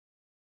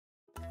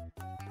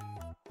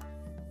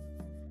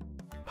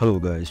Hello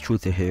guys,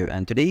 Truther here,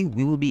 and today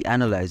we will be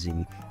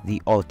analyzing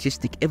the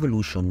artistic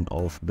evolution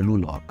of Blue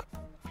Lock.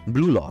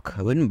 Blue Lock,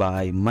 written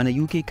by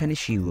Manayuki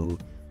Kaneshiro,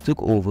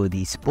 took over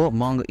the sport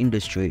manga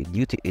industry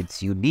due to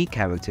its unique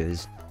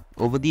characters,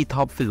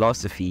 over-the-top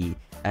philosophy,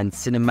 and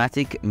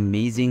cinematic,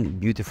 amazing,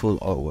 beautiful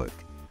artwork.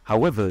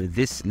 However,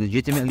 this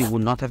legitimately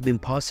would not have been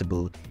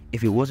possible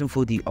if it wasn't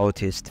for the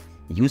artist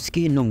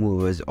Yusuke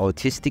Nomura's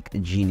artistic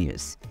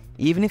genius.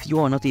 Even if you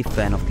are not a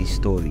fan of the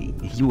story,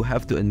 you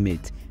have to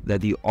admit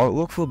that the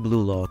artwork for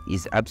Blue Lock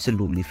is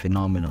absolutely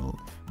phenomenal.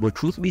 But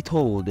truth be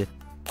told,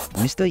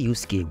 Mr.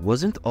 Yusuke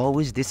wasn't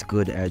always this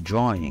good at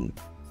drawing.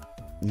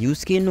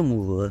 Yusuke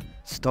Nomura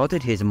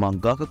started his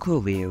mangaka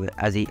career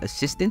as an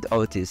assistant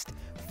artist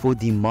for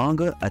the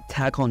manga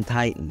Attack on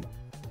Titan.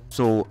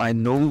 So I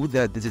know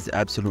that this is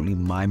absolutely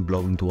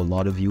mind-blowing to a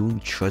lot of you.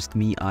 Trust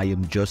me, I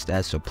am just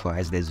as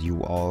surprised as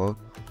you are.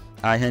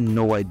 I had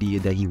no idea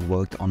that he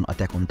worked on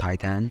Attack on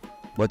Titan,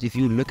 but if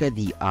you look at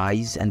the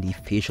eyes and the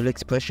facial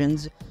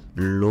expressions,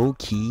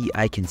 low-key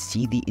I can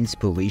see the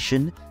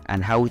inspiration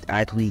and how it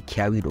actually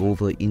carried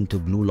over into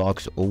Blue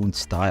Lock's own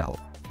style.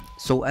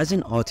 So as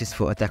an artist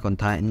for Attack on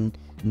Titan,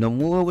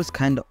 Nomura was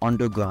kinda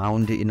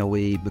underground in a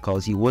way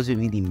because he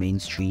wasn't really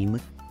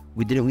mainstream.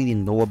 We didn't really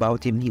know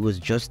about him, he was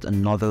just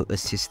another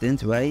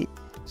assistant, right?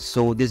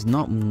 So there's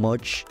not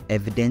much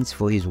evidence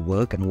for his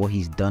work and what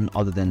he's done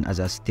other than, as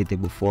I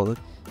stated before,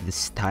 the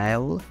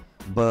style.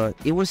 But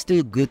it was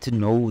still good to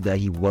know that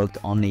he worked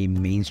on a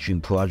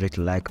mainstream project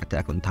like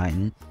Attack on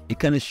Titan. It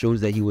kind of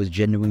shows that he was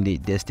genuinely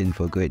destined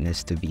for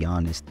greatness, to be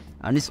honest.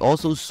 And it's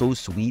also so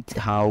sweet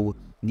how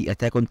the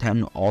Attack on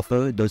Titan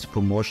author does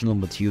promotional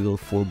material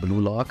for Blue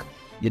Lock,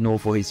 you know,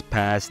 for his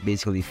past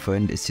basically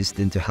friend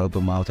assistant to help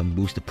him out and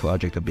boost the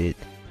project a bit.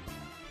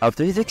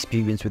 After his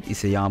experience with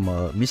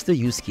Isayama, Mr.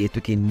 Yusuke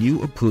took a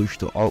new approach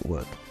to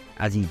artwork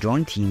as he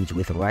joined teams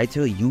with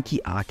writer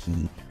Yuki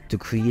Aki to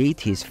create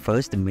his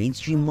first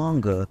mainstream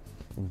manga,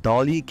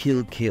 Dolly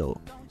Kill Kill.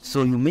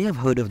 So you may have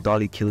heard of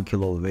Dolly Kill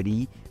Kill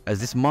already,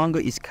 as this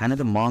manga is kind of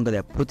the manga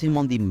that put him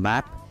on the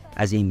map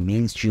as a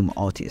mainstream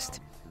artist.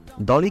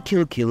 Dolly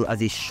Kill Kill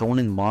as a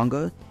shonen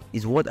manga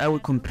is what I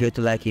would compare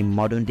to like a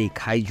modern day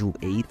Kaiju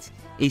 8,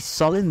 a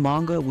solid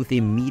manga with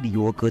a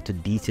mediocre to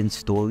decent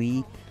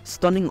story,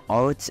 stunning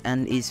art,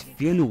 and is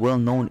fairly well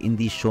known in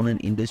the shonen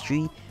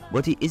industry,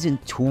 but it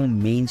isn't too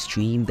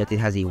mainstream that it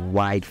has a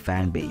wide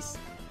fan base.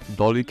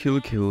 Dolly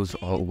Kill Kill's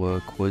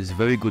artwork was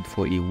very good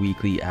for a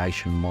weekly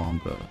action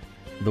manga.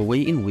 The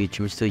way in which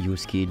Mr.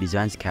 Yusuke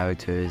designs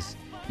characters,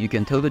 you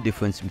can tell the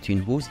difference between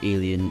who's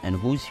alien and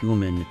who's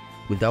human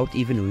without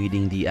even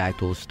reading the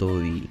actual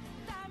story.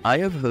 I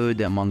have heard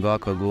that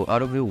mangaka go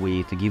out of their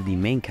way to give the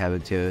main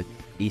character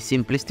a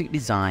simplistic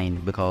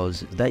design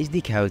because that is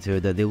the character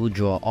that they will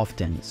draw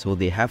often, so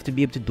they have to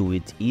be able to do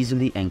it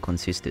easily and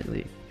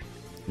consistently.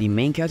 The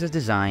main character's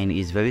design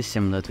is very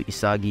similar to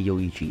Isagi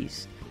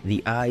Yoichi's.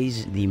 The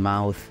eyes, the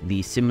mouth,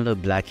 the similar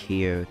black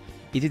hair.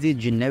 It is a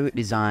generic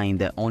design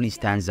that only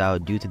stands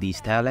out due to the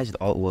stylized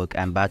artwork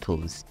and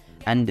battles,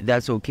 and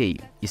that's okay.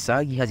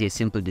 Isagi has a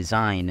simple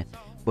design,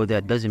 but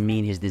that doesn't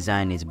mean his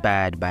design is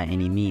bad by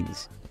any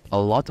means. A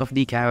lot of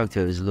the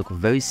characters look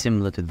very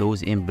similar to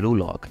those in Blue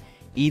Lock,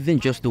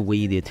 even just the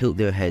way they tilt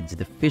their heads,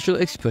 the facial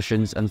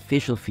expressions and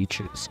facial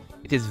features.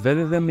 It is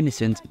very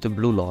reminiscent to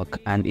Blue Lock,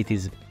 and it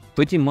is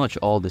pretty much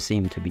all the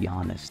same, to be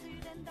honest.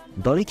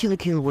 Dolly Kill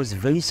Kill was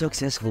very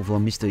successful for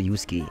Mr.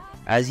 Yusuke,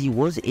 as he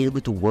was able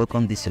to work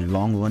on this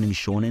long-running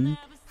shonen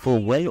for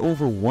well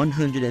over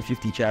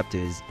 150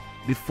 chapters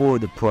before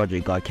the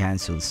project got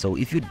cancelled. So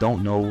if you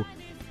don't know,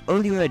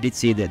 earlier I did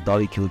say that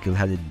Dolly Kill Kill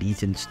had a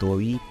decent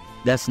story.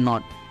 That's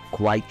not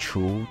quite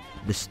true.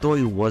 The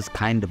story was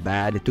kinda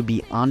bad. To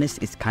be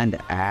honest, it's kinda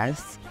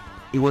ass.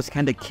 It was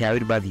kinda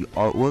carried by the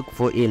artwork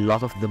for a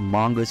lot of the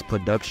manga's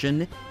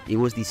production. It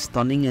was the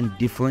stunning and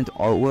different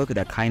artwork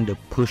that kinda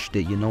pushed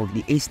it, you know.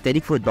 The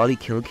aesthetic for Dolly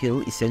Kill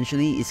Kill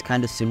essentially is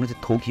kinda similar to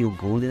Tokyo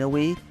Ghoul in a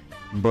way,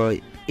 but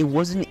it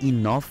wasn't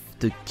enough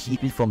to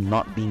keep it from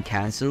not being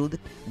cancelled.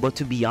 But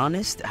to be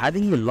honest,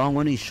 having a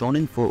long-running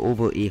shonen for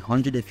over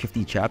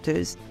 150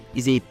 chapters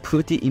is a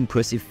pretty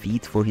impressive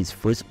feat for his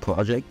first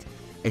project,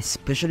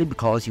 especially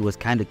because he was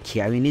kinda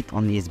carrying it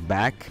on his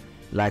back.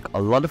 Like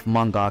a lot of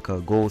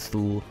mangaka go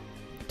through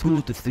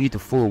 2 to 3 to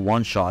 4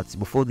 one-shots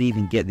before they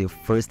even get their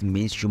first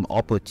mainstream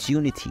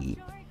opportunity.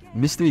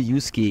 Mr.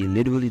 Yusuke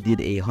literally did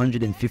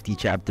 150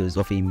 chapters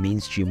of a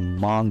mainstream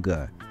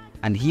manga,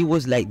 and he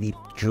was like the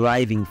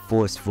driving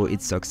force for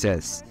its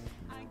success.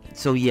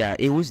 So yeah,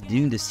 it was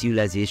during the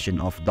serialization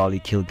of Dolly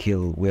Kill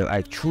Kill where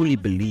I truly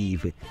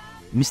believe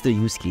Mr.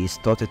 Yusuke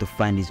started to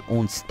find his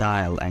own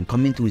style and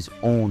come into his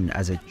own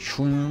as a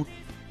true,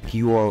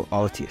 pure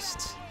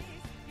artist.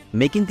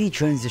 Making the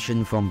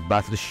transition from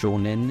battle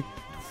shonen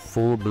to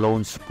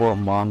full-blown sport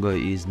manga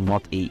is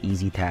not an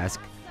easy task.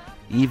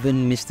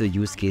 Even Mr.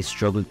 Yusuke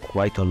struggled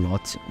quite a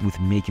lot with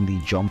making the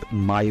jump,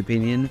 in my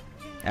opinion,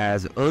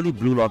 as early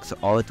Blue Lock's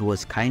art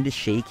was kinda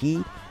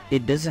shaky.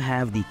 It doesn't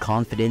have the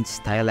confident,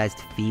 stylized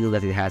feel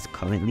that it has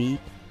currently.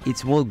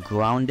 It's more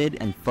grounded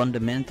and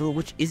fundamental,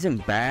 which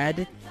isn't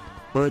bad,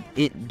 but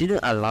it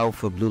didn't allow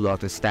for Blue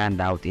Lock to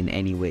stand out in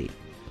any way.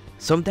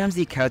 Sometimes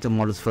the character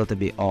models felt a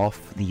bit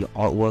off, the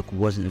artwork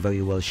wasn't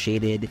very well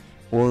shaded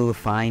or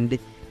refined,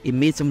 it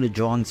made some of the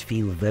drawings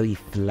feel very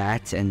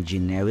flat and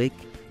generic.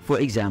 For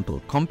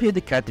example, compare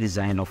the character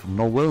design of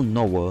Noel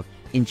Noah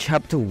in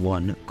Chapter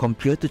 1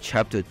 compared to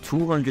Chapter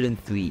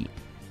 203.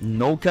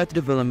 No character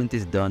development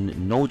is done,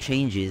 no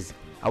changes,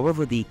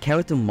 however the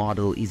character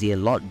model is a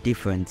lot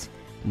different,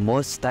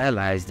 more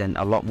stylized and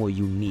a lot more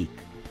unique.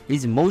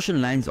 His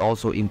motion lines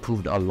also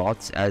improved a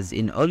lot, as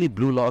in early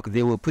Blue Lock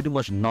they were pretty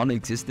much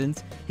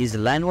non-existent. His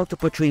line work to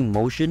portray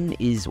motion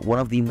is one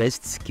of the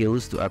best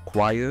skills to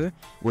acquire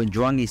when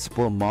drawing a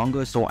sport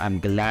manga, so I'm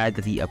glad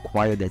that he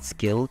acquired that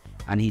skill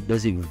and he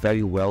does it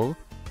very well.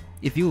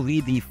 If you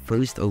read the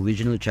first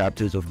original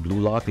chapters of Blue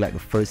Lock, like the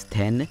first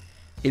 10,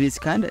 it is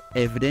kind of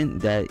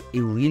evident that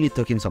it really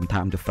took him some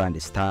time to find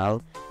his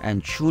style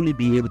and truly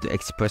be able to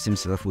express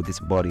himself with this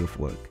body of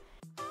work.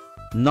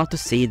 Not to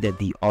say that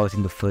the art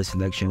in the first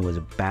selection was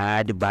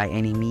bad by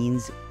any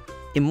means,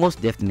 it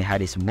most definitely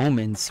had its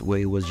moments where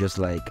it was just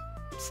like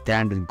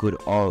standard good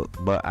art,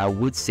 but I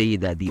would say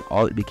that the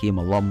art became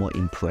a lot more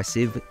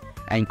impressive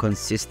and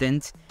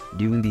consistent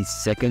during the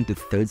second to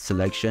third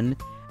selection.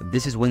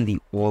 This is when the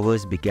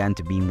auras began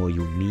to be more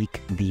unique,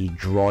 the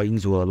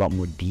drawings were a lot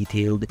more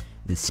detailed,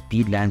 the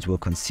speed lines were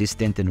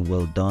consistent and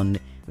well done,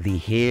 the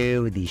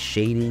hair, the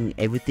shading,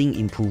 everything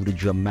improved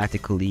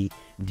dramatically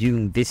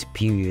during this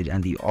period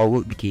and the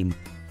artwork became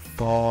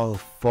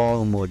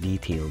far more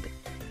detailed.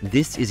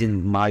 This is,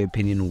 in my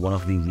opinion, one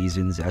of the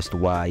reasons as to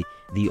why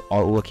the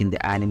artwork in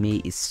the anime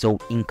is so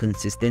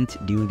inconsistent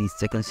during the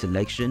second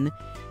selection.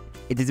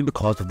 It is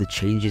because of the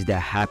changes that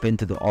happened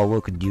to the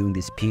artwork during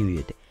this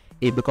period.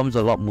 It becomes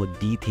a lot more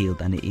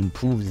detailed and it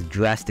improves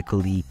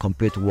drastically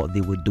compared to what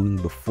they were doing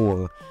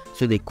before,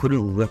 so they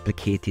couldn't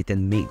replicate it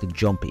and make the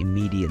jump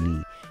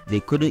immediately.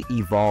 They couldn't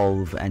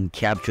evolve and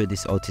capture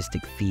this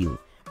artistic feel.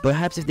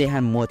 Perhaps if they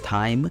had more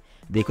time,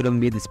 they could have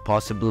made this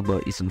possible,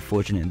 but it's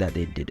unfortunate that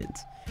they didn't.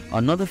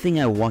 Another thing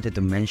I wanted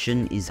to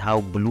mention is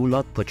how Blue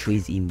Lock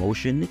portrays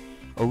emotion.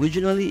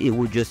 Originally, it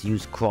would just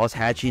use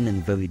cross-hatching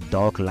and very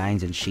dark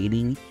lines and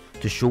shading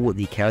to show what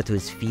the character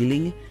is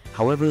feeling.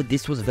 However,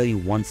 this was very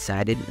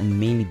one-sided and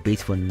mainly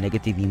based on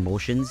negative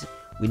emotions.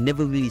 We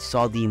never really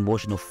saw the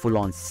emotion of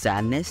full-on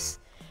sadness,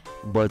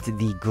 but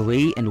the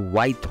grey and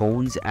white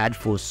tones add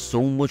for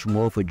so much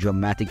more of a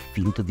dramatic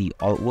feel to the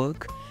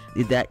artwork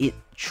that it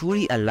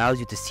truly allows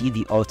you to see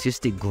the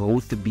artistic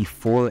growth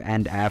before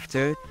and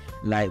after.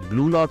 Like,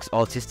 Blue Lock's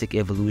artistic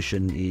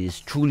evolution is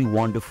truly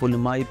wonderful in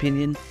my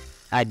opinion.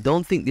 I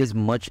don't think there's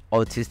much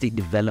artistic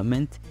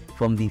development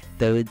from the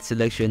third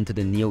selection to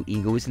the Neo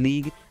Egoist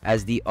League,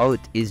 as the art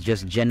is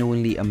just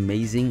genuinely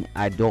amazing.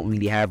 I don't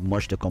really have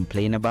much to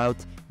complain about.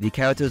 The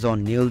characters are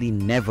nearly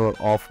never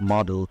off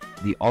model,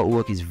 the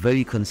artwork is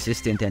very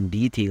consistent and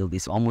detailed,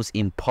 it's almost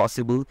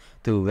impossible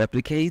to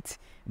replicate.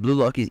 Blue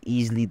Lock is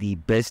easily the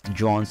best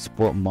drawn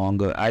sport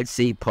manga, I'd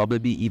say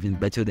probably even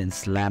better than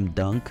Slam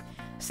Dunk.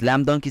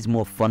 Slam Dunk is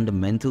more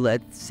fundamental,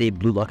 I'd say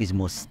Blue Lock is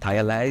more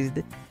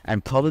stylized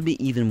and probably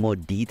even more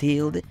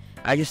detailed.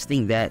 I just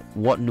think that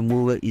what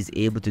Nomura is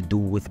able to do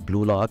with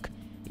Blue Lock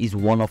is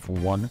one of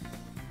one.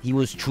 He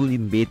was truly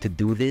made to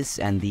do this,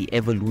 and the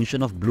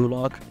evolution of Blue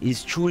Lock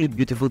is truly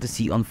beautiful to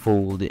see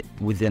unfold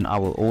within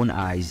our own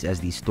eyes as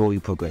the story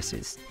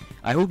progresses.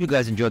 I hope you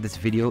guys enjoyed this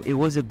video. It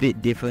was a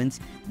bit different,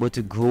 but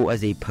to grow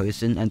as a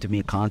person and to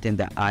make content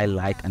that I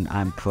like and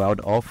I'm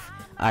proud of,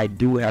 I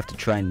do have to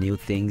try new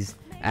things.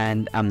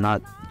 And I'm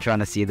not trying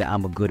to say that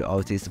I'm a good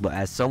artist, but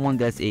as someone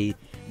that's a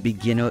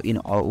beginner in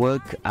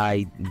artwork,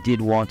 I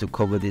did want to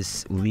cover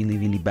this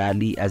really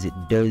badly, as it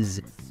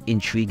does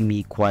intrigue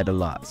me quite a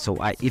lot. So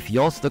if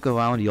y'all stuck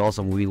around, y'all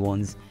some real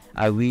ones,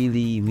 I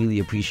really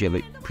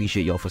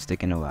appreciate y'all for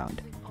sticking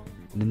around.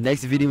 The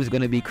next video is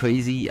gonna be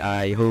crazy.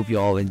 I hope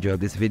y'all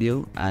enjoyed this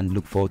video and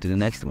look forward to the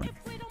next one.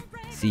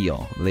 See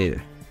y'all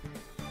later.